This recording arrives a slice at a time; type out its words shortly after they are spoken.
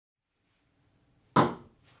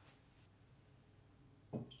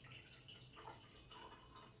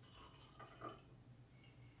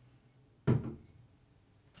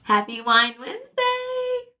Happy Wine Wednesday!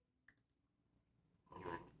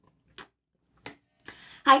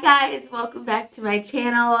 Hi guys, welcome back to my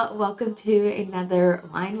channel. Welcome to another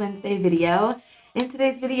Wine Wednesday video. In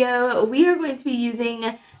today's video, we are going to be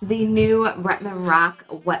using the new Bretman Rock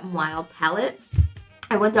Wet n Wild palette.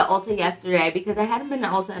 I went to Ulta yesterday because I hadn't been to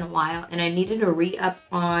Ulta in a while and I needed to re-up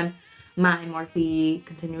on my Morphe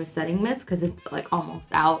Continuous Setting Mist because it's like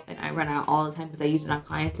almost out and I run out all the time because I use it on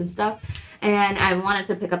clients and stuff. And I wanted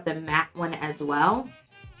to pick up the matte one as well.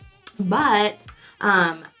 But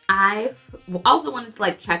I also wanted to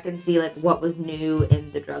like check and see like what was new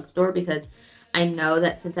in the drugstore because I know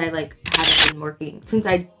that since I like haven't been working, since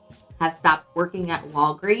I have stopped working at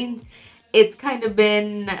Walgreens, it's kind of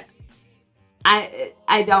been,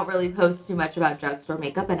 I don't really post too much about drugstore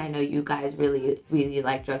makeup, and I know you guys really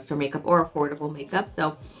like drugstore makeup or affordable makeup,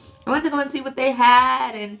 so I went to go and see what they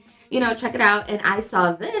had and, you know, check it out. And I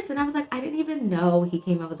saw this and I was like, I didn't even know he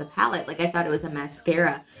came out with a palette. Like, I thought it was a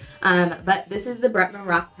mascara. But this is the Bretman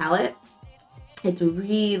Rock palette. It's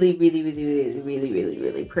really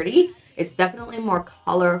pretty. It's definitely more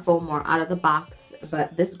colorful, more out of the box,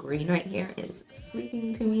 but this green right here is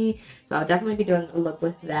speaking to me. So I'll definitely be doing a look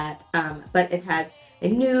with that. But it has a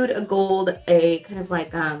nude, a gold, a kind of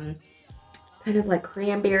like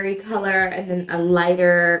cranberry color, and then a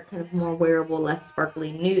lighter, kind of more wearable, less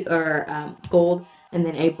sparkly nude or gold, and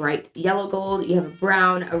then a bright yellow gold. You have a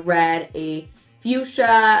brown, a red, a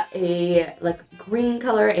fuchsia, a like green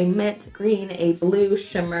color, a mint green, a blue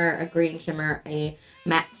shimmer, a green shimmer, a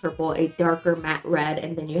matte purple, a darker matte red,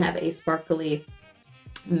 and then you have a sparkly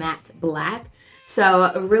matte black.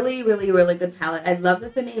 So a really good palette. I love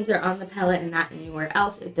that the names are on the palette and not anywhere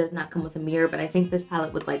else. It does not come with a mirror, but I think this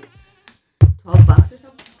palette was like 12 bucks or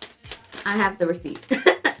something. I have the receipt.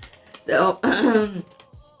 So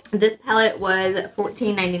this palette was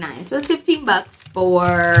 $14.99. So it's 15 bucks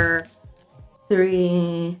for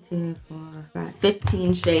 15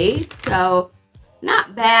 shades. So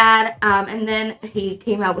not bad. And then he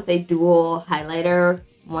came out with a dual highlighter.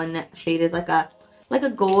 One shade is like a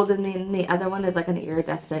gold, and then the other one is like an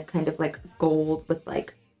iridescent kind of like gold with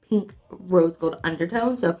like pink rose gold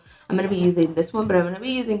undertone. So I'm going to be using this one, but I'm going to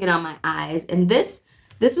be using it on my eyes. And this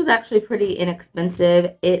was actually pretty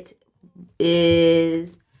inexpensive. It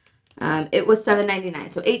is it was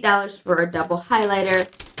 $7.99, so $8 for a double highlighter,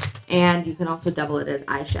 and you can also double it as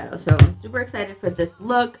eyeshadow. So I'm super excited for this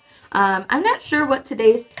look. I'm not sure what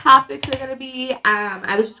today's topics are going to be.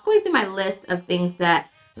 I was just going through my list of things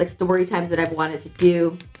that, like, story times that I've wanted to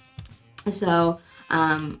do. So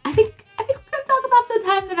I think we're going to talk about the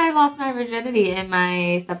time that I lost my virginity and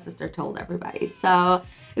my stepsister told everybody. So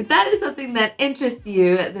if that is something that interests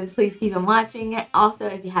you, then please keep on watching. Also,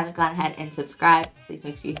 if you haven't gone ahead and subscribed, please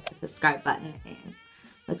make sure you hit the subscribe button, and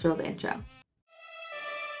let's roll the intro.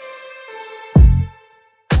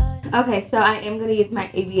 Okay, so I am going to use my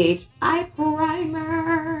ABH eye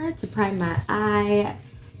primer to prime my eye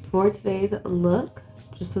for today's look,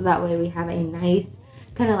 just so that way we have a nice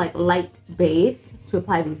kind of like light base to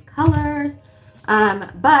apply these colors.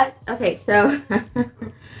 But okay, so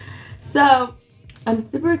so I'm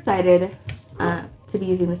super excited to be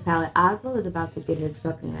using this palette. Oslo is about to get his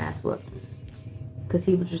fucking ass whooped because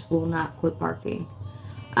he just will not quit barking.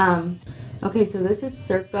 Okay, so this is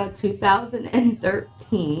circa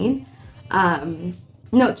 2013.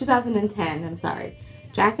 No, 2010, I'm sorry.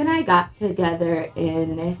 Jack and I got together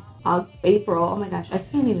in April. Oh my gosh, I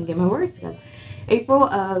can't even get my words together. April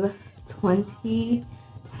of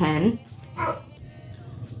 2010.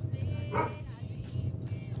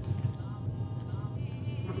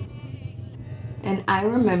 And I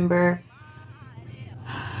remember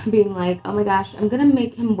being like, oh my gosh, I'm gonna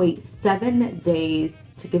make him wait 7 days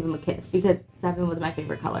to give him a kiss, because 7 was my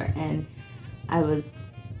favorite color, and I was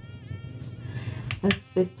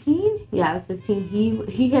 15. Yeah, I was 15.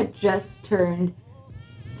 He had just turned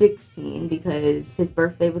 16 because his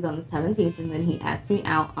birthday was on the 17th, and then he asked me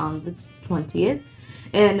out on the 20th.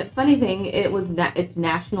 And funny thing, it's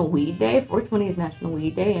National Weed Day. 420 is National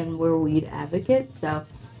Weed Day, and we're weed advocates, so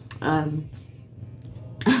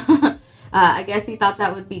I guess he thought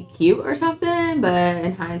that would be cute or something, but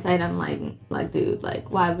in hindsight, I'm like, dude, like,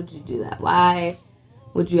 why would you do that? Why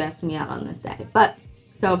would you ask me out on this day? But,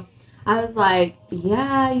 so, I was like,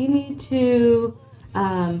 yeah, you need to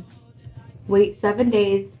wait 7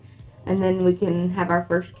 days, and then we can have our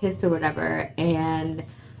first kiss or whatever. And,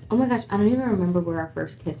 oh my gosh, I don't even remember where our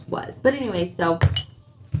first kiss was. But anyway, so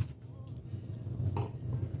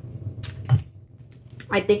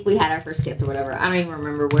I think we had our first kiss or whatever. I don't even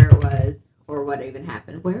remember where it was or what even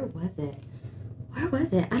happened. Where was it? Where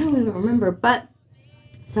was it? I don't even remember. But,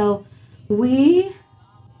 so, we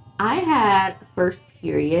I had first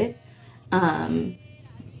period, and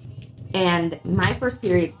my first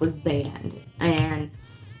period was band, and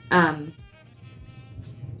no,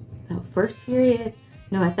 first period,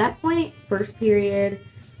 no, at that point, first period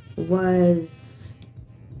was,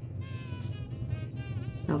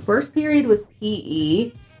 no, first period was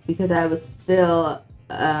PE, because I was still,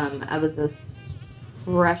 I was a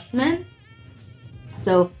freshman,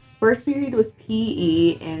 so first period was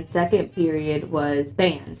PE, and second period was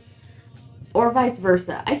band, or vice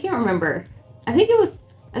versa, I can't remember, I think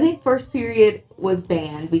first period was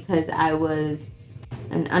band, because I was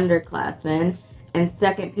an underclassman, and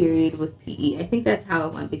second period was PE. I think that's how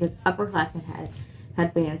it went, because upperclassmen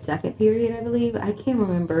had band second period, I believe. I can't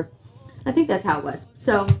remember. I think that's how it was.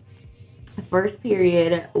 So, first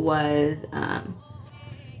period was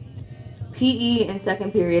PE, and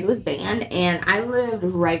second period was band. And I lived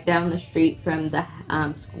right down the street from the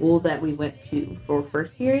school that we went to for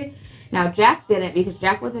first period. Now, Jack didn't, because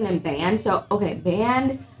Jack wasn't in band. So, okay,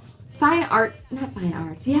 band, fine arts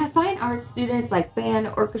students, like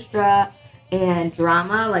band, orchestra, and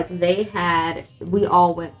drama, like we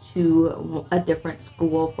all went to a different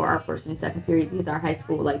school for our first and second period, because our high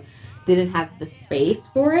school like didn't have the space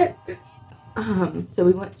for it. So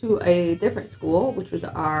we went to a different school, which was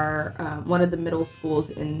our one of the middle schools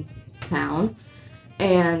in town,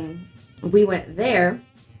 and we went there,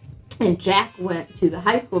 and Jack went to the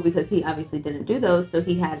high school because he obviously didn't do those, so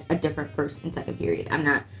he had a different first and second period. I'm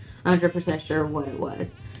not 100% sure what it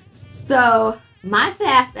was. So my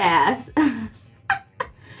fast ass, I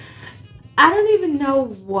don't even know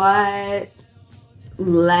what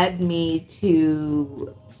led me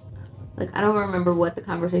to, like, I don't remember what the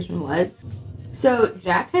conversation was. So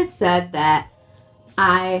Jack has said that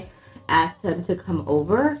I asked him to come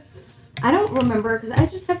over. I don't remember, because I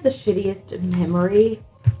just have the shittiest memory.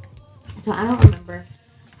 So I don't remember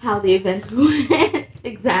how the events went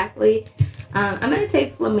exactly. I'm going to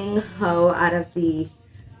take Flamingo out of the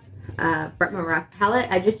Bretman Rock palette.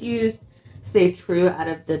 I just used Stay True out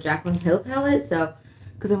of the Jaclyn Hill palette, so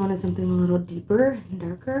because I wanted something a little deeper and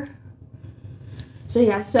darker. So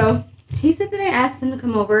yeah, so he said that I asked him to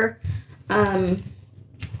come over, and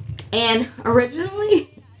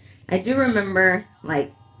originally I do remember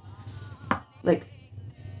like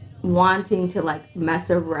wanting to like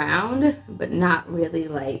mess around, but not really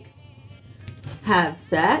like have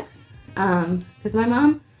sex, because my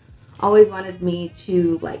mom always wanted me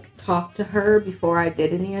to like talk to her before I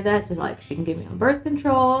did any of that, so like she can get me on birth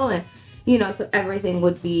control, and you know, so everything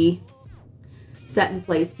would be set in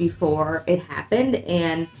place before it happened.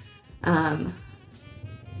 And I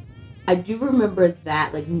do remember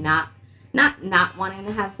that, like not wanting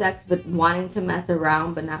to have sex, but wanting to mess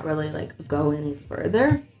around, but not really like go any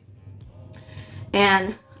further.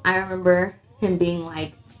 And I remember him being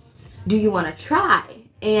like, do you want to try?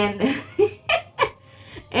 And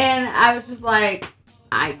and I was just like,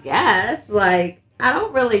 I guess, like, I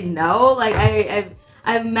don't really know. Like,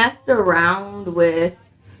 I've messed around with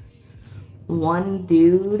one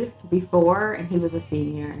dude before, and he was a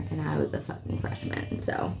senior, and I was a fucking freshman.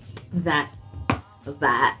 So, that was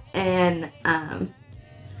that. And,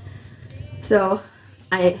 so,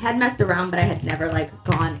 I had messed around, but I had never, like,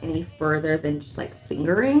 gone any further than just, like,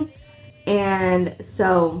 fingering. And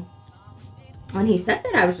so, when he said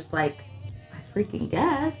that, I was just like, freaking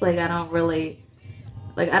guess, like I don't really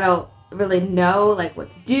know like what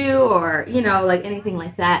to do, or you know, like anything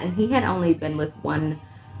like that. And he had only been with one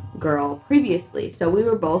girl previously, so we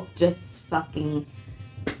were both just fucking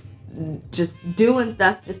just doing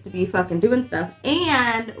stuff just to be fucking doing stuff.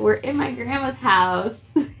 And we're in my grandma's house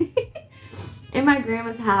in my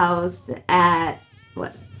grandma's house at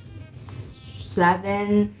what,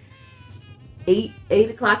 8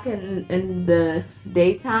 o'clock in the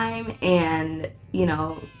daytime, and you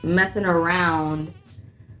know, messing around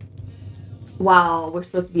while we're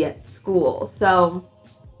supposed to be at school. So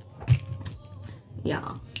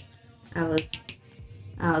yeah, I was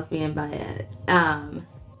being by it, and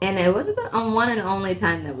it wasn't the one and only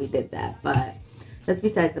time that we did that, but that's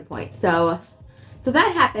besides the point. So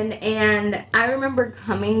that happened, and I remember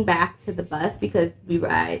coming back to the bus, because we were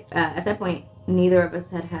at that point neither of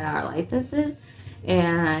us had our licenses,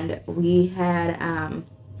 and we had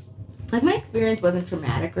like, my experience wasn't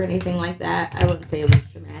traumatic or anything like that. I wouldn't say it was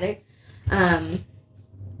traumatic,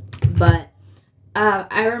 but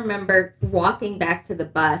I remember walking back to the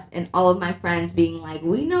bus and all of my friends being like,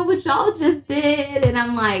 we know what y'all just did, and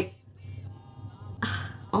I'm like,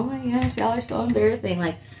 oh my gosh, y'all are so embarrassing.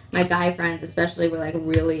 Like, my guy friends especially were like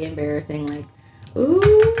really embarrassing, like, ooh,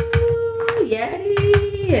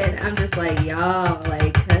 Yeti. And I'm just like, y'all,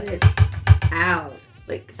 like, cut it out.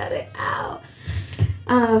 like, cut it out.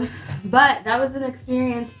 But that was an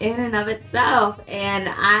experience in and of itself, and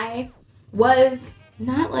I was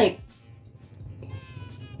not like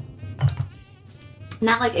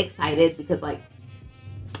excited, because like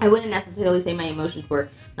I wouldn't necessarily say my emotions were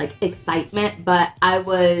like excitement, but it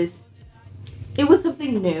was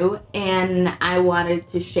something new, and I wanted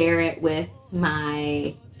to share it with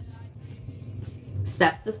my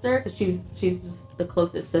stepsister, because she's just the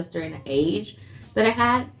closest sister in age that I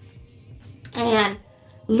had. And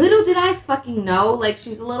little did I fucking know, like, she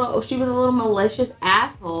was a little malicious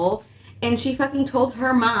asshole, and she fucking told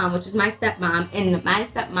her mom, which is my stepmom, and my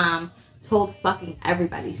stepmom told fucking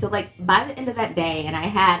everybody. So like by the end of that day, and I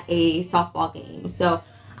had a softball game, so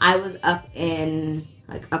I was up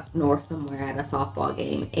north somewhere at a softball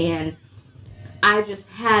game, and I just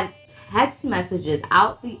had text messages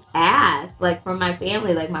out the ass, like, from my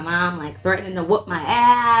family, like my mom like threatening to whoop my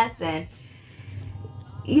ass, and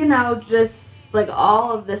you know, just like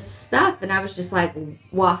all of this stuff. And I was just like,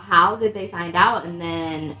 well, how did they find out? And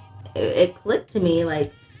then it clicked to me,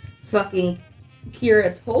 like, fucking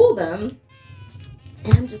Kira told them.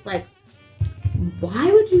 And I'm just like,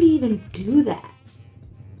 why would you even do that?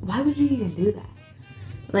 Why would you even do that?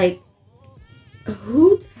 Like,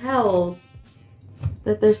 who tells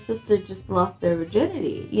that their sister just lost their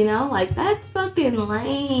virginity? You know, like, that's fucking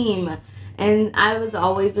lame. And I was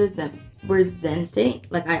always resenting,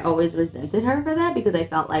 like, I always resented her for that, because I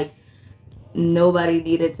felt like nobody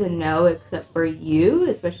needed to know except for you,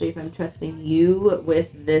 especially if I'm trusting you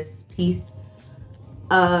with this piece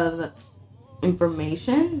of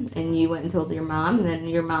information. And you went and told your mom, and then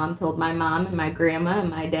your mom told my mom and my grandma and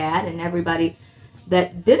my dad and everybody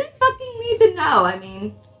that didn't fucking need to know. I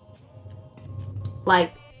mean,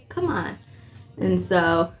 like, come on. And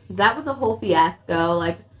so that was a whole fiasco.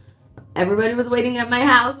 Like, everybody was waiting at my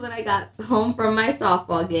house when I got home from my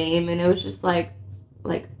softball game, and it was just like,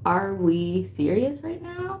 are we serious right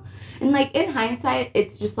now? And like, in hindsight,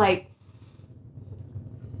 it's just like,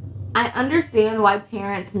 I understand why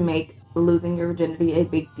parents make losing your virginity a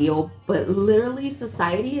big deal, but literally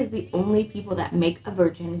society is the only people that make a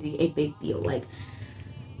virginity a big deal. Like,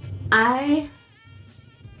 I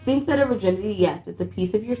think that a virginity, yes, it's a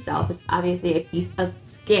piece of yourself. It's obviously a piece of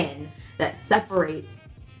skin that separates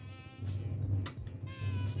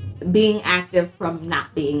being active from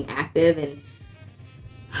not being active, and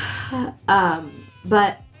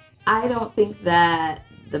but I don't think that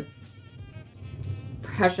the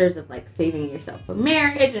pressures of like saving yourself for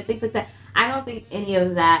marriage and things like that, I don't think any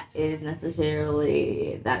of that is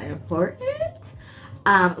necessarily that important.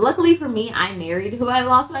 Luckily for me, I married who I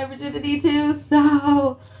lost my virginity to,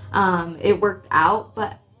 so it worked out.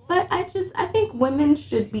 But I think women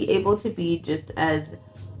should be able to be just as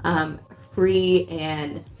free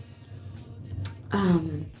and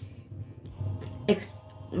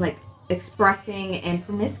expressing and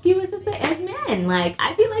promiscuous as men. Like,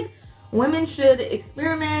 I feel like women should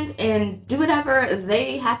experiment and do whatever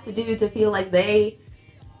they have to do to feel like they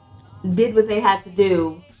did what they had to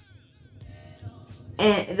do,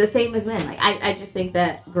 and the same as men. Like, I just think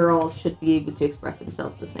that girls should be able to express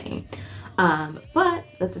themselves the same. But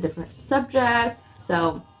that's a different subject.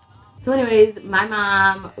 So anyways, my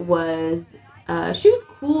mom was she was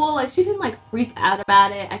cool. Like, she didn't like freak out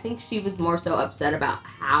about it. I think she was more so upset about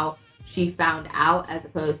how she found out, as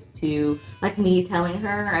opposed to like me telling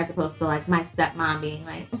her, as opposed to like my stepmom being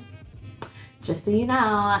like, just so you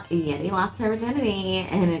know, Yeti lost her virginity,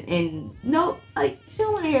 and no, like, she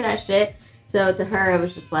don't want to hear that shit. So to her, it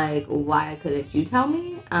was just like, why couldn't you tell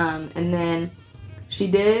me? And then she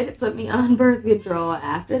did put me on birth control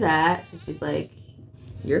after that. She's like,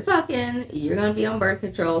 you're gonna be on birth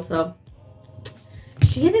control. So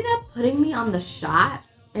she ended up putting me on the shot.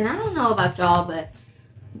 And I don't know about y'all, but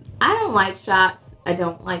I don't like shots. I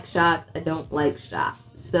don't like shots. I don't like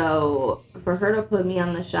shots. So for her to put me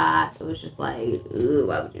on the shot, it was just like, ooh,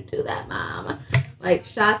 why would you do that, mom? Like,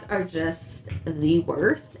 shots are just the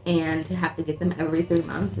worst, and to have to get them every 3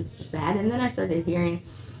 months is just bad. And then I started hearing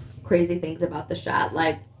crazy things about the shot,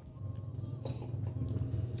 like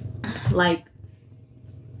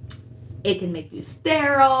it can make you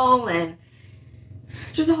sterile, and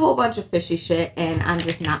just a whole bunch of fishy shit, and I'm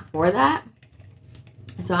just not for that.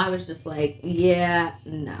 So I was just like, yeah,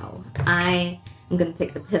 no, I am gonna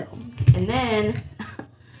take the pill. And then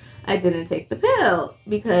I didn't take the pill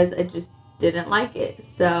because I just didn't like it.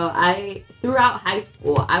 So throughout high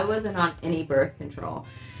school, I wasn't on any birth control,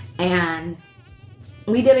 and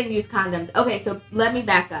we didn't use condoms. Okay, so let me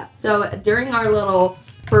back up. So during our little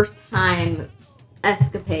first time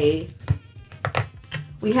escapade,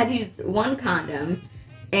 we had to use one condom,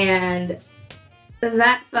 and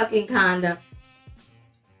that fucking condom,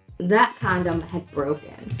 that condom had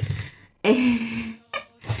broken. And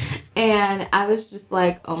I was just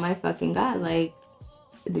like, oh my fucking God, like,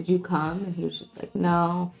 did you come? And he was just like,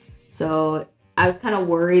 no. So I was kind of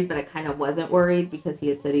worried, but I kind of wasn't worried because he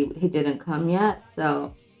had said he didn't come yet.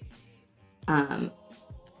 So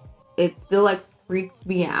it still like freaked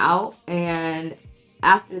me out. And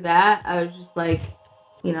after that, I was just like,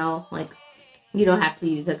 you know, like, you don't have to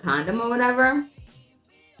use a condom or whatever.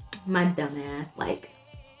 My dumb ass, like,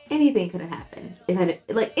 anything could have happened. If I did,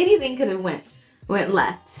 like, anything could have went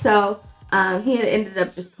left. So he had ended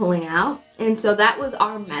up just pulling out. And so that was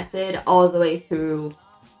our method all the way through,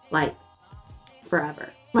 like, forever.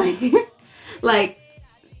 Like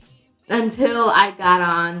until I got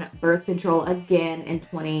on birth control again in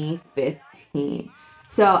 2015.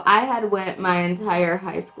 So I had went my entire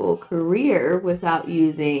high school career without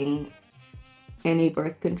using any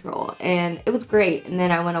birth control. And it was great. And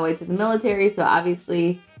then I went away to the military. So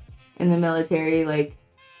obviously in the military, like,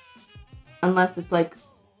 unless it's like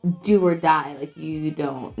do or die, like, you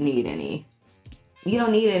don't need any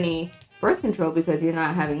birth control because you're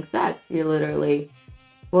not having sex. You're literally,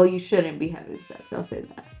 well, you shouldn't be having sex. I'll say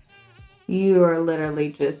that. You are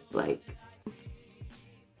literally just like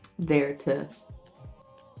there to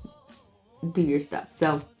do your stuff.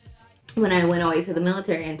 So when I went away to the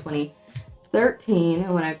military in 2013,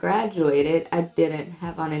 and when I graduated, I didn't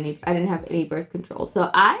have any birth control. So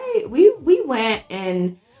we went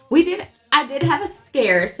and I did have a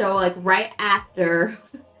scare. So like right after,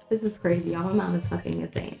 this is crazy, y'all. My mom is fucking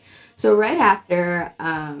insane. So right after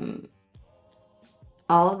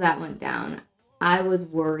all of that went down, I was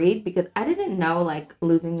worried because I didn't know like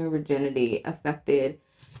losing your virginity affected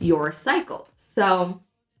your cycle. So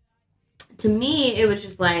to me, it was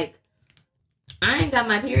just like, I ain't got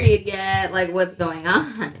my period yet. Like, what's going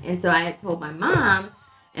on? And so I had told my mom,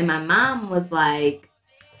 and my mom was like,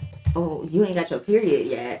 oh, you ain't got your period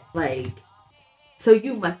yet. Like, so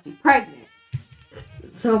you must be pregnant.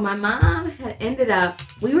 So my mom had ended up,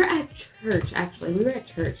 we were at church, actually. We were at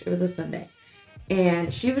church. It was a Sunday.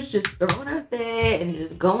 And she was just throwing a fit and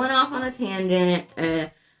just going off on a tangent.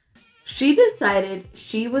 And she decided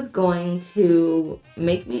she was going to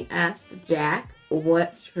make me ask Jack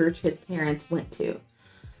what church his parents went to.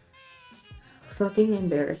 Fucking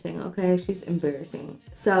embarrassing, okay? She's embarrassing.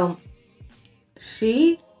 So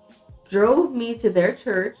she drove me to their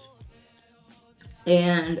church,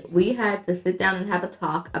 and we had to sit down and have a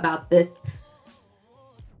talk about this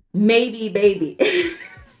maybe baby.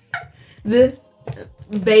 This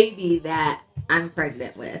baby that I'm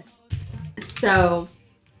pregnant with. So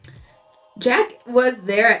Jack was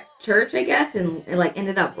there at church, I guess, and like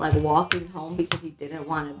ended up like walking home because he didn't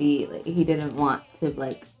want to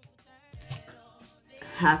like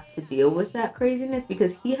have to deal with that craziness,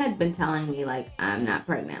 because he had been telling me like, I'm not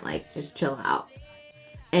pregnant, like just chill out.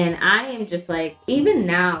 And I am just like, even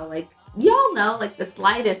now, like, y'all know, like the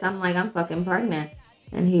slightest, I'm like, I'm fucking pregnant.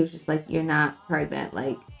 And he was just like, you're not pregnant,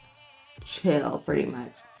 like chill, pretty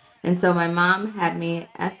much. And so my mom had me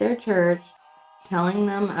at their church telling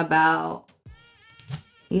them about,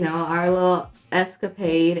 you know, our little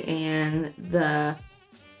escapade and the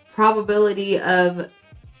probability of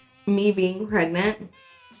me being pregnant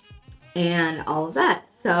and all of that.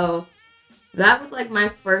 So that was like my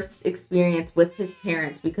first experience with his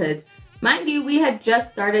parents, because mind you, we had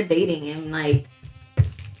just started dating, and like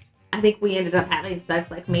I think we ended up having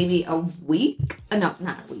sex like maybe a week. No,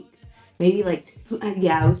 not a week. Maybe like it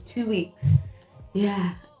was 2 weeks.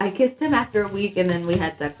 Yeah. I kissed him after a week, and then we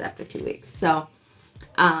had sex after 2 weeks. So,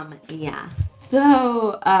 yeah.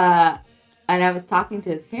 So, and I was talking to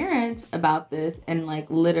his parents about this, and like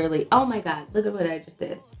literally, oh my God, look at what I just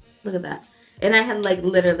did. Look at that. And I had like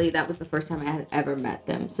literally, that was the first time I had ever met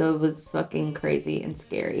them. So it was fucking crazy and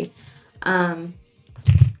scary.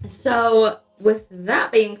 So with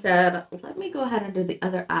that being said, let me go ahead and do the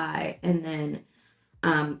other eye, and then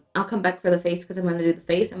I'll come back for the face, because I'm going to do the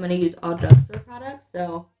face. I'm going to use all drugstore products.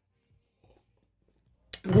 So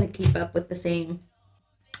I'm going to keep up with the same.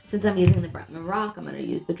 Since I'm using the Bretman Rock, I'm going to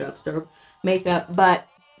use the drugstore makeup. But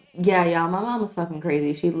yeah, y'all, my mom was fucking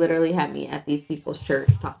crazy. She literally had me at these people's church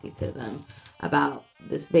talking to them about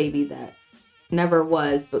this baby that never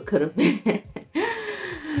was, but could have been.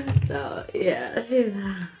 So yeah, she's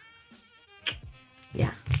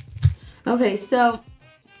yeah. Okay, so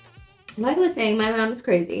like I was saying, my mom is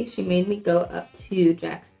crazy. She made me go up to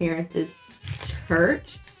Jack's parents'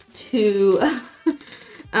 church to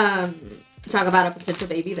talk about a potential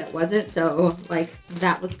baby that wasn't. So like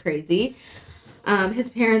that was crazy. His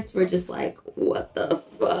parents were just like, what the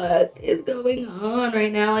fuck is going on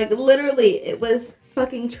right now? Like, literally, it was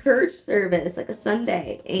fucking church service, like a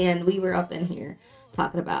Sunday, and we were up in here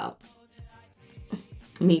talking about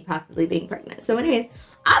me possibly being pregnant. So anyways,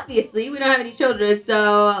 obviously, we don't have any children,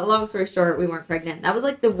 so long story short, we weren't pregnant. That was,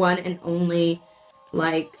 like, the one and only,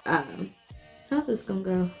 like, how's this gonna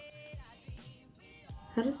go?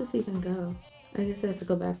 How does this even go? I guess it has to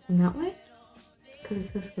go back from that way? Because it's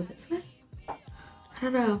supposed to go this way? I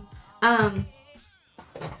don't know.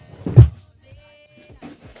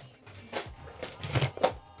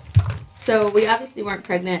 So we obviously weren't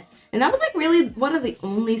pregnant. And that was like really one of the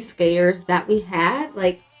only scares that we had,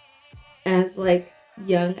 like, as like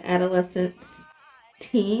young adolescents,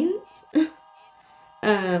 teens.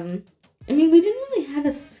 I mean, we didn't really have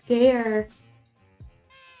a scare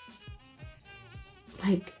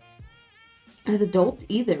like as adults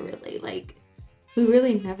either, really. Like, we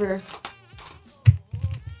really never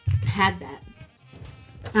had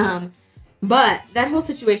that. But that whole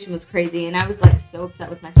situation was crazy, and I was like so upset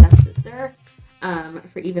with my stepsister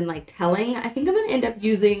for even like telling. I think I'm gonna end up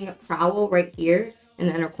using Prowl right here in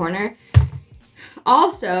the inner corner.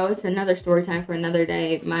 Also, it's another story time for another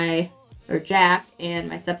day. Jack and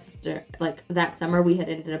my stepsister, like that summer we had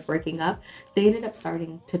ended up breaking up. They ended up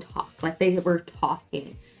starting to talk. Like, they were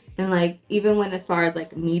talking. And like, even when as far as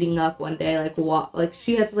like meeting up one day, like like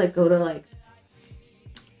she had to like go to like,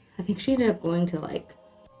 I think she ended up going to like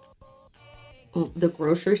the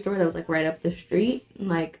grocery store that was like right up the street, and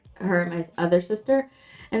like her and my other sister,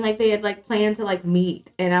 and like they had like planned to like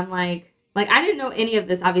meet. And I'm like I didn't know any of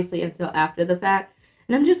this obviously until after the fact,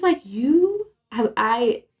 and I'm just like,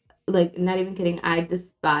 I like, not even kidding, I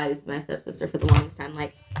despised my stepsister for the longest time.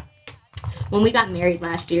 Like, when we got married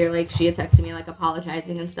last year, like, she had texted me like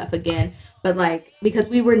apologizing and stuff again, but like, because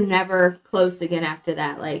we were never close again after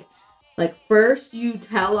that. Like first you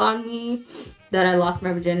tell on me that I lost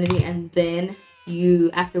my virginity, and then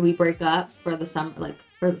after we break up for the summer,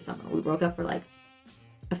 we broke up for like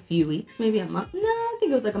a few weeks, maybe a month. No, I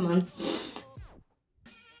think it was like a month.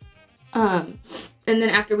 And then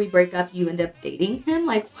after we break up, you end up dating him.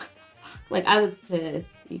 Like, what the fuck? Like, I was pissed,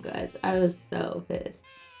 you guys. I was so pissed.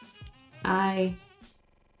 I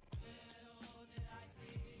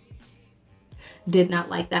did not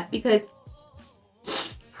like that, because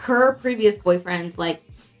her previous boyfriends,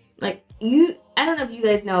 I don't know if you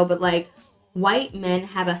guys know, but like, white men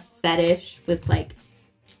have a fetish with like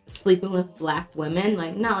sleeping with black women.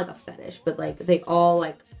 Like, not like a fetish, but like, they all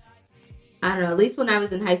like, I don't know, at least when I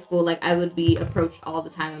was in high school, like, I would be approached all the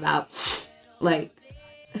time about like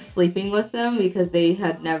sleeping with them because they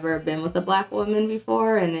had never been with a black woman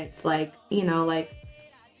before. And it's like, you know, like,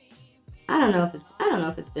 I don't know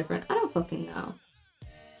if it's different. I don't fucking know.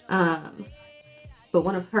 But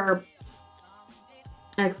one of her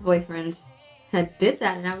ex-boyfriends had did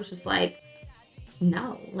that, and I was just like,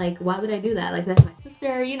 no, like, why would I do that? Like, that's my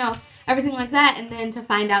sister, you know, everything like that. And then to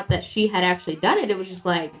find out that she had actually done it, it was just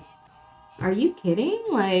like, are you kidding?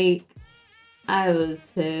 Like, I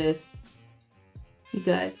was pissed. You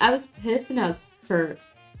guys, I was pissed and I was hurt,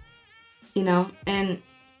 you know. And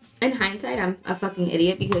in hindsight, I'm a fucking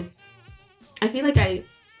idiot, because I feel like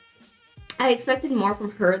I expected more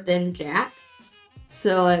from her than Jack.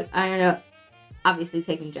 So like, I ended up obviously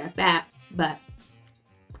taking Jack back, but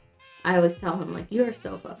I always tell him, like, you are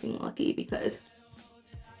so fucking lucky, because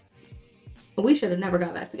we should have never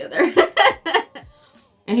got back together.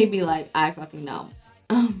 And he'd be like, I fucking know.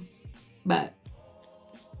 But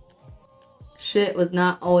shit was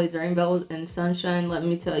not always rainbows and sunshine, let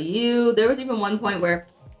me tell you. There was even one point where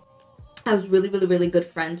I was really, really, really good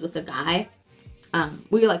friends with a guy.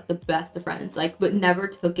 We were like the best of friends, like, but never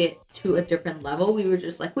took it to a different level. We would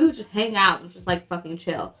just hang out and just like fucking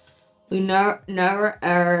chill. We never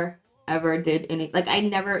ever did any, like, I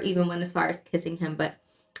never even went as far as kissing him, but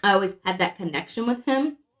I always had that connection with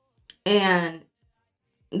him. And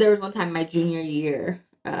there was one time my junior year,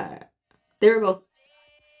 they were both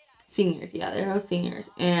seniors. Yeah, they were both seniors.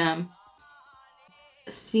 And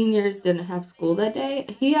seniors didn't have school that day.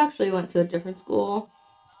 He actually went to a different school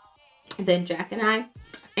than Jack and I.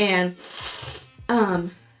 And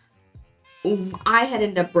I had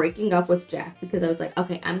ended up breaking up with Jack because I was like,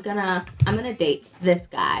 okay, I'm gonna date this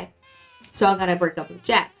guy, so I'm gonna break up with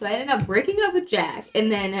Jack. So I ended up breaking up with Jack,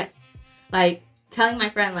 and then like telling my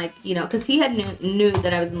friend, like, you know, because he had knew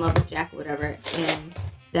that I was in love with Jack or whatever, and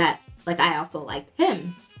that like I also liked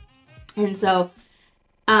him. And so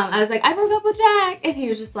I was like, I broke up with Jack, and he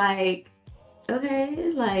was just like,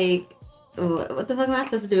 okay, like, what the fuck am I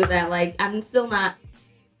supposed to do with that? Like, I'm still not.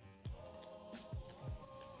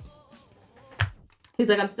 He's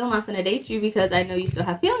like, I'm still not gonna date you because I know you still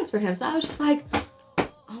have feelings for him. So I was just like,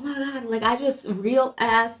 oh my God, like I just real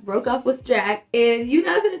ass broke up with Jack and you're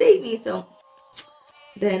not gonna date me. So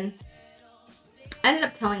then I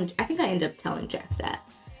think I ended up telling Jack that.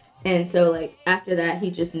 And so like after that, he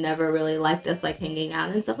just never really liked us like hanging out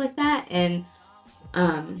and stuff like that. And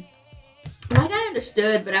like I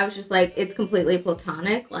understood, but I was just like, it's completely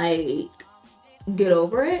platonic, like get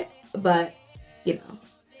over it. But you know,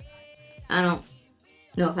 I don't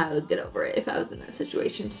know if I would get over it if I was in that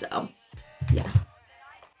situation. So yeah.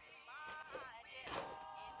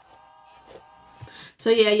 So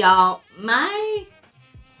yeah, y'all, my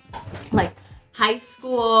like high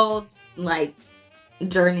school like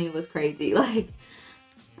journey was crazy. Like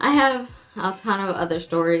I have a ton of other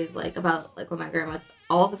stories like about like when my grandma,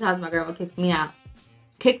 all the times my grandma kicked me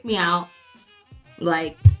out,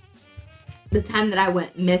 like the time that I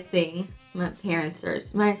went missing. My parents or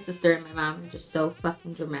my sister and my mom were just so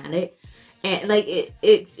fucking dramatic, and like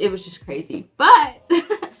it was just crazy. But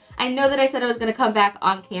I know that I said I was gonna come back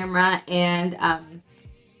on camera and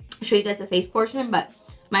show you guys the face portion, but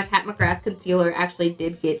my Pat McGrath concealer actually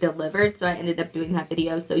did get delivered, so I ended up doing that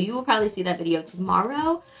video. So you will probably see that video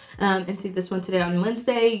tomorrow and see this one today on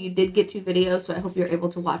Wednesday. You did get 2 videos, so I hope you're able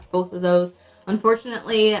to watch both of those.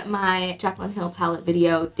 Unfortunately, my Jaclyn Hill palette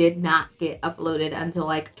video did not get uploaded until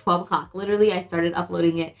like 12 o'clock. Literally, I started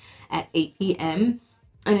uploading it at 8 p.m.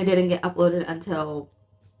 and it didn't get uploaded until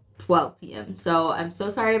 12 p.m. So I'm so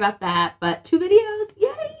sorry about that, but 2 videos,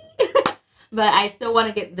 yay! But I still want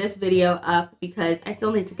to get this video up because I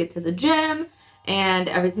still need to get to the gym and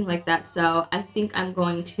everything like that. So I think I'm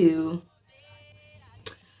going to,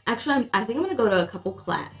 actually, I think I'm going to go to a couple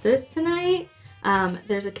classes tonight.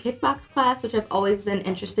 There's a kickbox class, which I've always been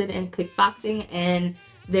interested in kickboxing, and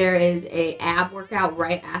there is a ab workout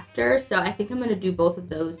right after. So I think I'm going to do both of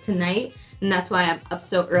those tonight. And that's why I'm up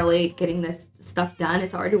so early getting this stuff done.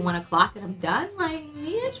 It's already 1 o'clock and I'm done. Like,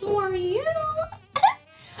 bitch, who are you?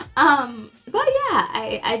 But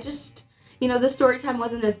yeah, I just, you know, the story time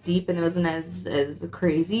wasn't as deep and it wasn't as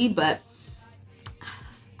crazy, but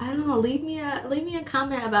I don't know, leave me a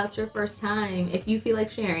comment about your first time if you feel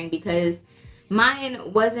like sharing, because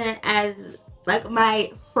mine wasn't as, like,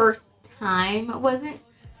 my first time wasn't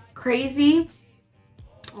crazy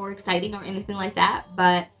or exciting or anything like that,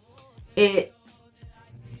 but it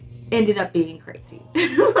ended up being crazy.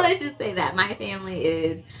 Let's just say that. My family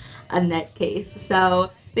is a nutcase.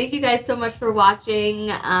 So thank you guys so much for watching.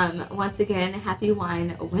 Once again, happy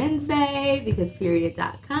Wine Wednesday, because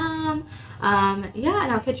period.com. Yeah,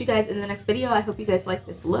 and I'll catch you guys in the next video. I hope you guys like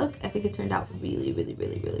this look. I think it turned out really, really,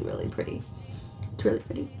 really, really, really pretty. It's really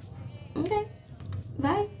pretty. Okay,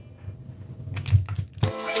 bye.